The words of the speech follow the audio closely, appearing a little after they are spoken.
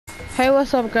Hey,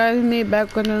 what's up guys, me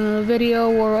back with another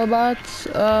video, War Robots.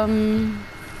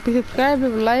 Please subscribe,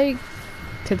 leave a like,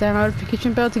 hit that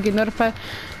notification bell to get notified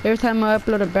every time I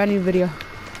upload a brand new video.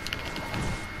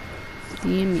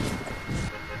 Yummy.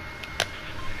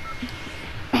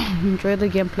 Enjoy the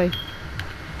gameplay.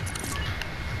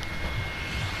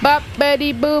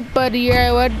 Boppity boopity,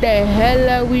 yeah, what the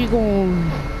hell are we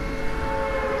going?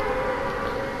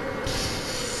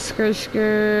 Skirt,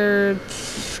 skirt,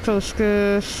 skirt,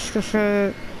 skirt, skirt,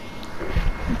 skirt.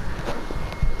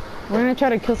 We're gonna try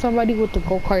to kill somebody with the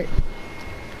go-kart.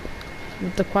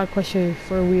 With the quad crusher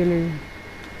four-wheeler.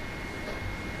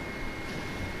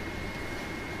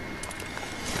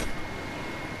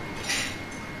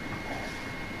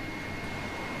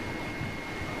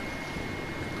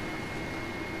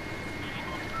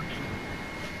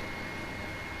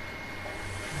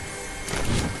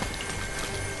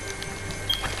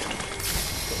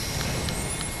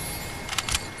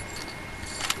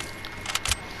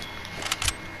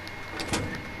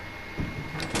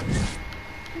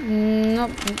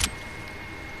 Nope.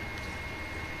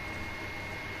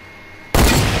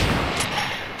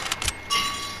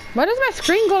 Why does my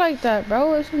screen go like that,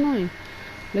 bro? It's annoying.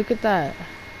 Look at that.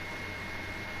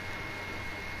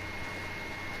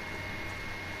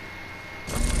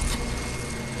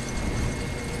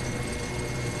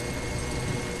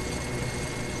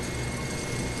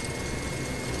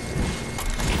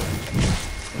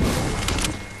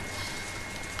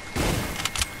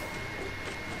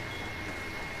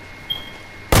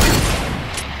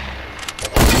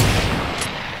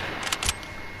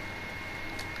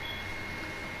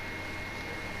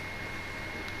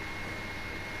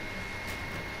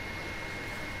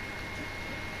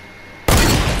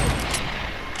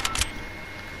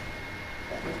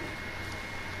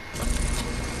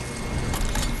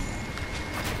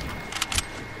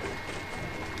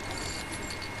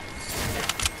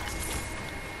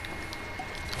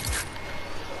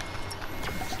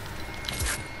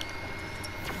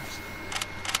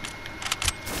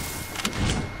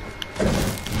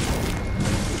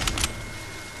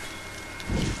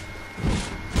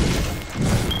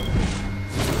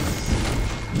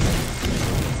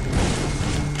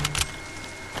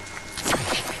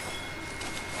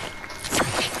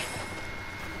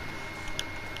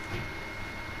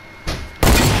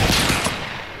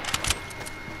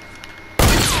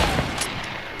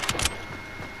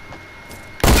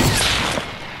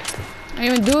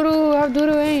 Even doodoo, how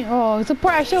doodoo ain't. Oh, it's a poor,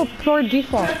 actually a poor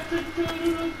default.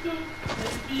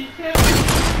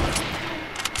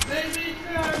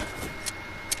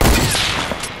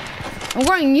 I'm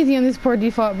going easy on this poor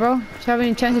default, bro. Do you have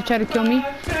any chance to try to kill me?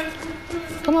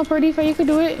 Come on, poor default, you can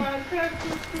do it.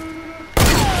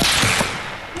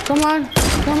 Come on,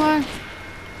 come on.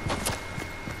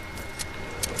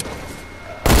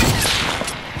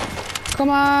 Come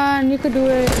on, you can do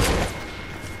it.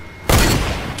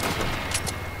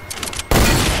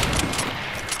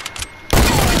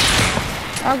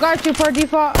 I got you per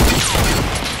default.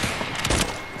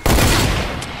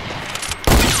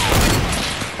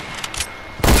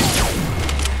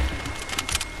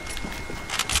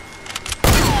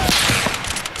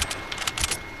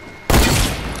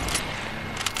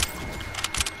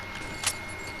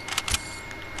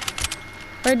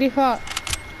 Per default.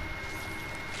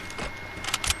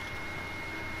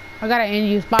 I gotta end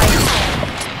you, bye.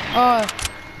 Oh,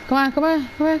 come on, come on,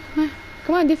 come on, come on.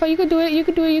 Come on, default, you can do it, you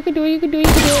can do it, you can do it, you can do it,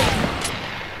 you can do it.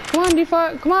 Come on,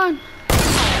 default, come on.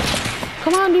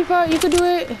 Come on, default, you can do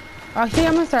it. Actually,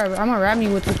 I'm gonna ram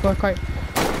you with this go-kart.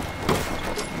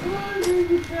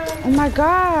 Oh my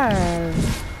god.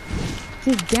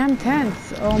 These damn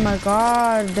tents. Oh my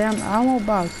god, damn ammo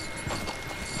box.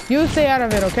 You stay out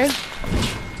of it, okay?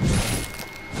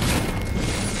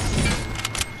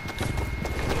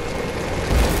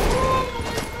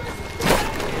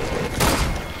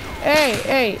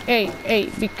 Hey,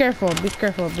 be careful, be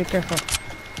careful, be careful.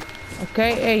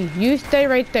 Okay, hey, you stay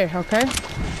right there, okay?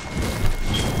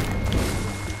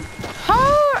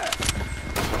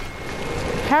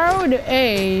 Harold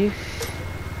A.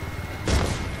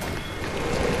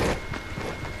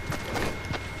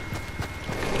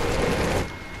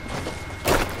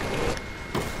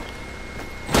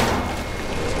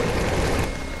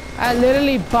 I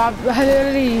literally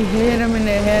hit him in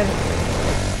the head.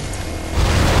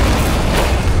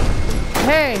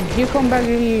 Hey, you come back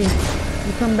here.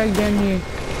 You come back down here.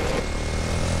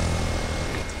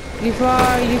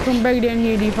 Default, you come back down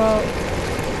here, default.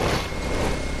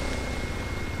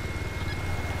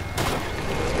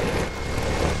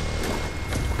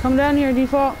 Come down here,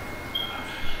 default.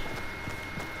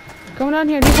 Come down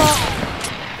here, default.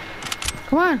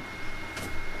 Come on.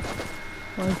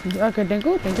 Okay, thank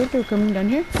you for coming down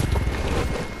here.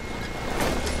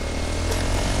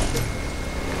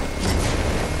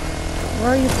 Where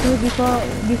are you, default,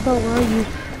 where are you?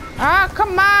 Ah,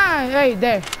 come on! Hey,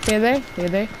 there, stay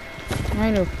there.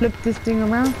 I'm gonna flip this thing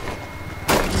around.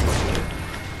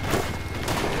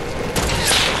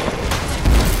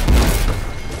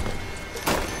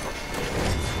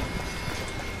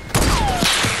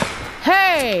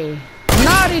 Hey,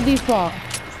 naughty default.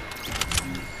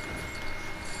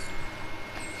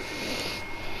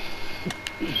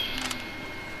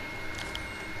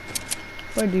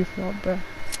 What default, bro?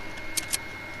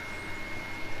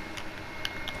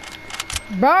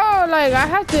 Bro, like I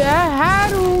had to,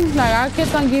 like I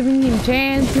kept on giving him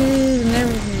chances and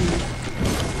everything.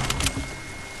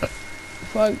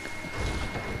 Fuck.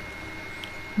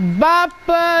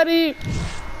 Boppity.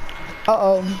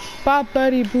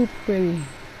 Boppity boopity.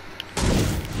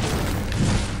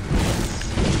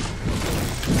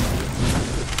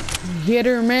 Hit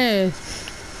or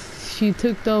miss. She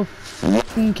took the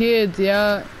fucking kids,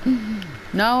 yeah.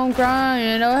 Now I'm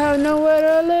crying, I have nowhere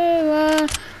to live.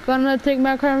 Gonna take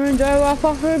my car and drive off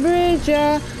a bridge,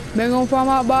 yeah. Been gon' find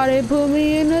my body, put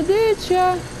me in a ditch,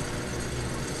 yeah.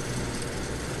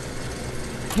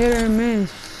 Hit or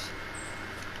miss.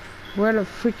 Where the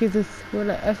frick is this? Where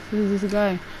the F is this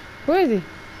guy? Where is he?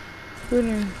 Where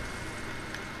is he?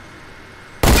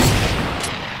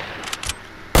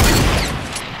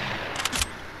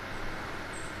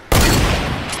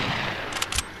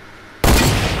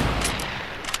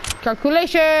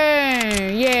 Calculation!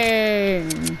 Yay!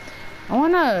 I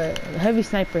want a heavy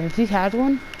sniper. If he has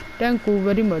one, then cool,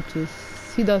 very much.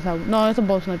 He does have. No, it's a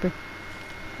bow sniper.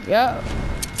 Yep.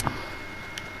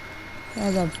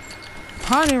 There's a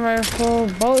hunting rifle,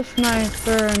 bow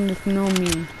sniper, and the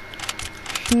snowman.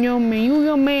 Snowman, you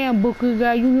your man, Booker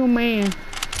guy. You your man.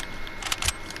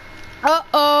 Uh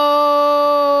oh!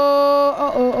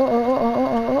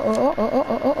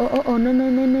 No!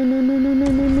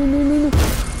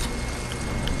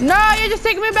 No, you're just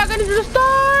taking me back into the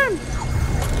storm!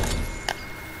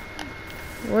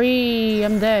 Wee,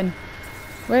 I'm dead.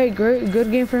 Wait, good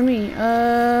game for me.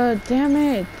 Damn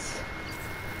it.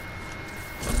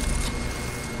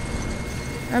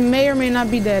 I may or may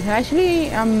not be dead.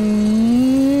 Actually, I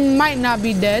might not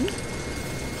be dead.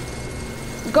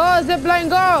 Go, zipline,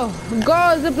 go!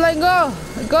 Go, zipline, go!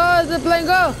 Go, zipline,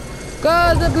 go!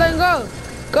 Go, zipline, go!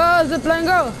 Go, zipline,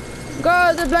 go!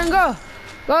 Go, zipline, go!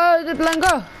 Go, zipline,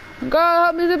 go! Go,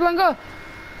 help me, zipline, go!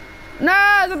 No,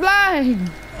 zipline!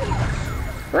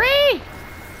 Free!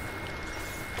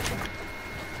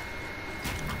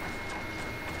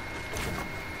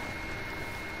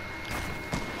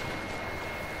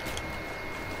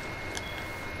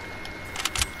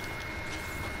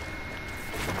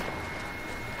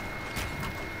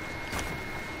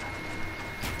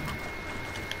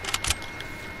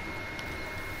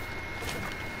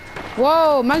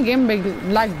 Whoa, my game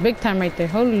big time right there.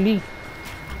 Holy.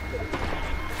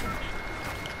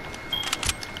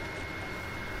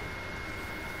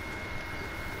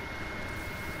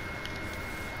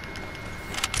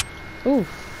 Oof.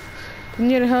 I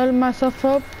need to hold myself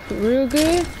up real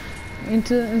good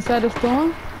inside the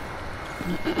storm.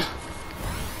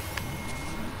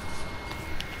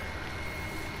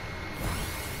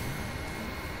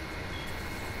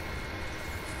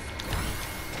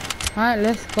 Alright,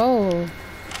 let's go.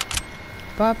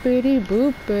 Boppity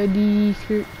boopity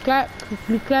clap,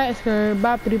 clap, skirt,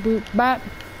 boppity boop, bop.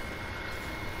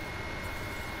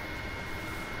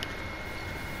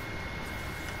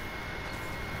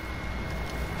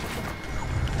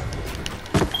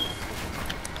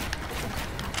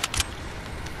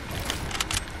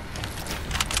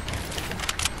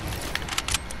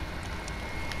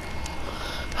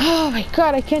 Oh my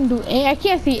god, I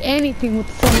can't see anything with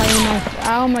the sunlight in my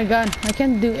oh my god, I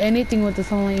can't do anything with the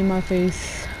sunlight in my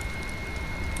face.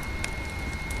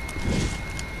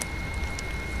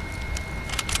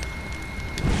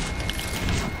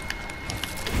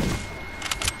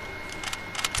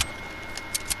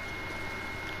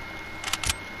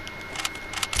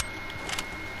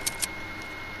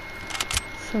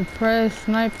 Suppress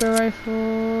sniper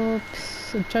rifle,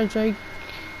 charge right.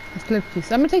 Slip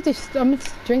juice. I'm gonna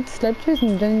drink the slip juice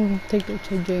and then take the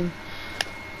charging.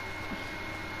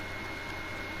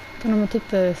 And I'm gonna take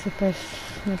the suppress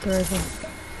sniper rifle.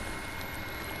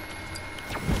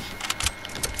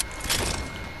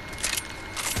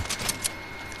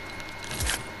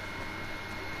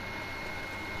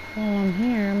 While I'm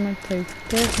here, I'm gonna take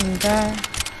this and that.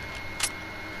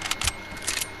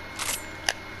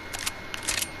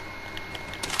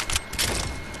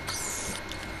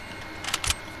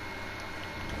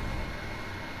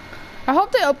 I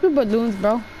hope they up your balloons,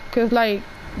 bro. Cause like,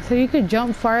 so you could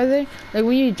jump farther. Like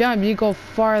when you jump, you go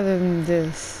farther than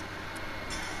this.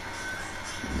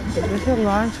 Is this a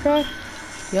launch pad?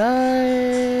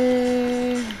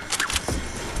 Yay!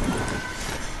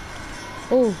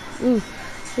 Oh, ooh,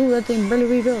 that thing barely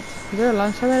rebuilt. Is there a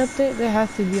launch pad up there? There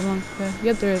has to be a launch pad.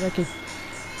 Yep, there is. Okay.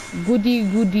 Goody.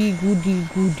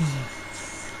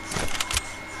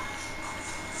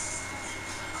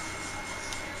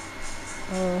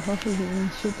 Hopefully he can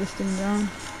shoot this thing down.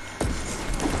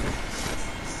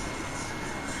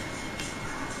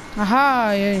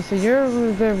 Aha, yeah, so you're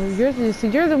the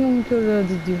one who killed the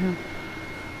other dude, huh?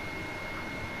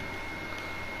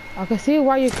 I can see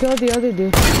why you killed the other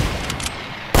dude.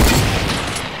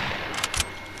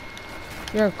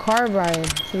 You're a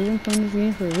carbide, so you've been playing this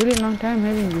game for a really long time,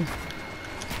 haven't you?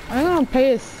 I'm gonna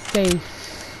play it safe.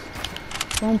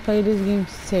 Don't play this game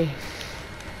safe.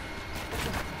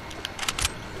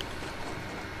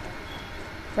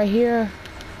 Right here.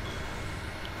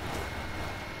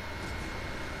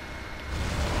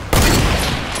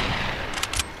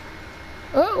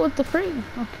 Oh, what the freak?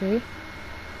 Okay.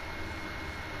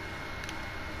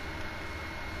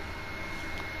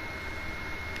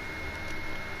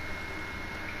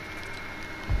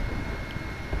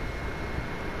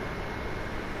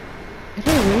 Did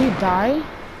he really die?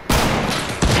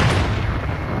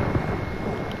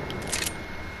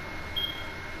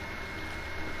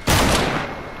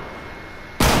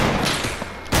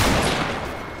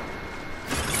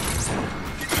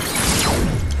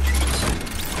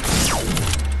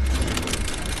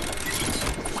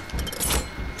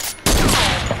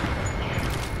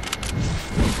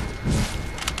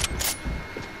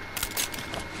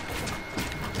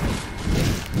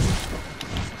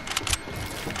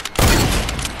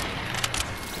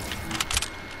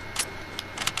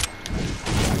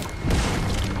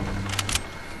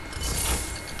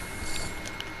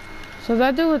 So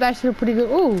that dude was actually pretty good.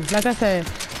 Ooh, like I said,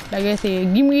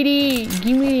 gimme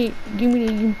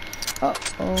the.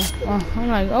 Uh-oh. I'm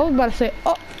like, I was about to say,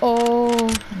 uh-oh,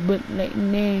 but like,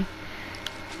 nah.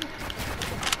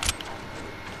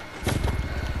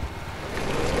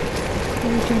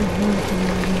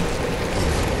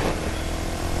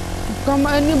 Come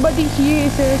anybody here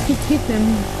so I can hit them.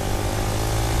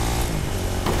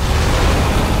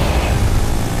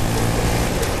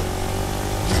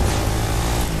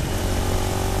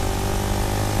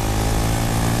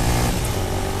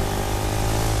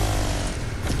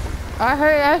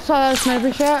 I saw that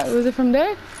sniper shot. Was it from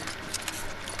there?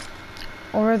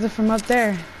 Or was it from up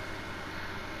there?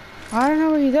 I don't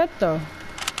know where he's at though.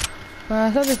 But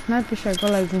I saw the sniper shot go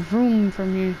like vroom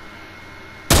from here.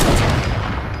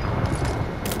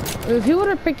 If he would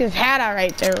have picked his hat out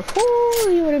right there, whoo,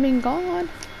 he would have been gone.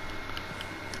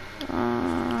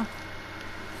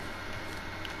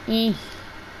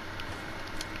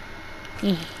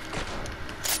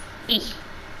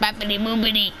 Bappity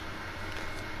boopity.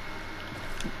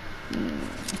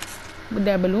 With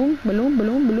that balloon,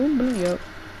 yup.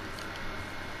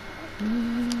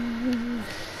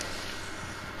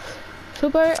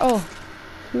 Super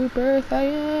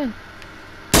Saiyan.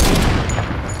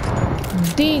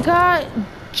 Got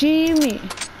Jimmy.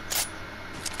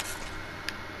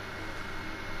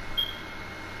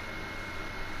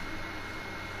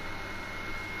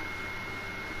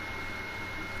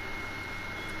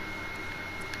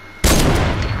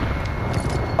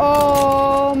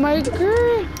 Oh my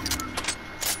god.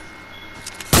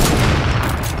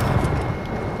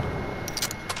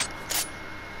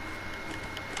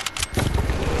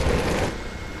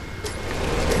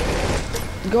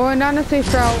 Going down the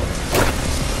safe route.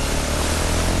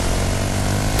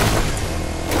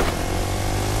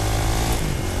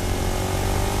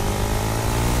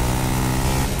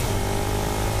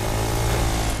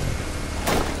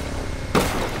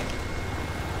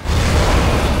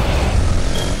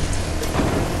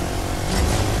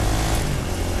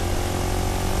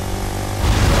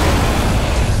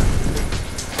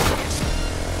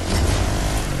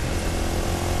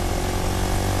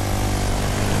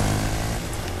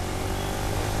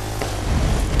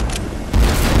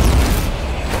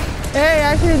 Hey,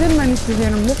 I actually did manage to hit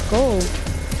him. Let's go.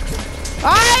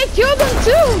 I killed him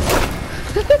too!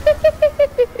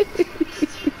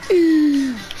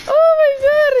 Oh my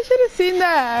god, I should have seen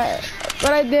that.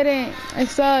 But I didn't. I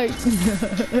sucked.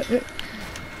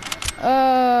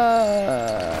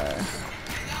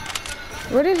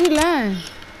 Where did he land?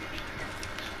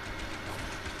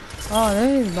 Oh,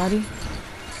 there's his body.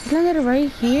 He landed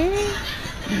right here?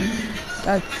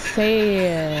 That's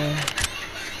sad.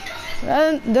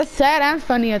 That's sad and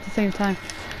funny at the same time.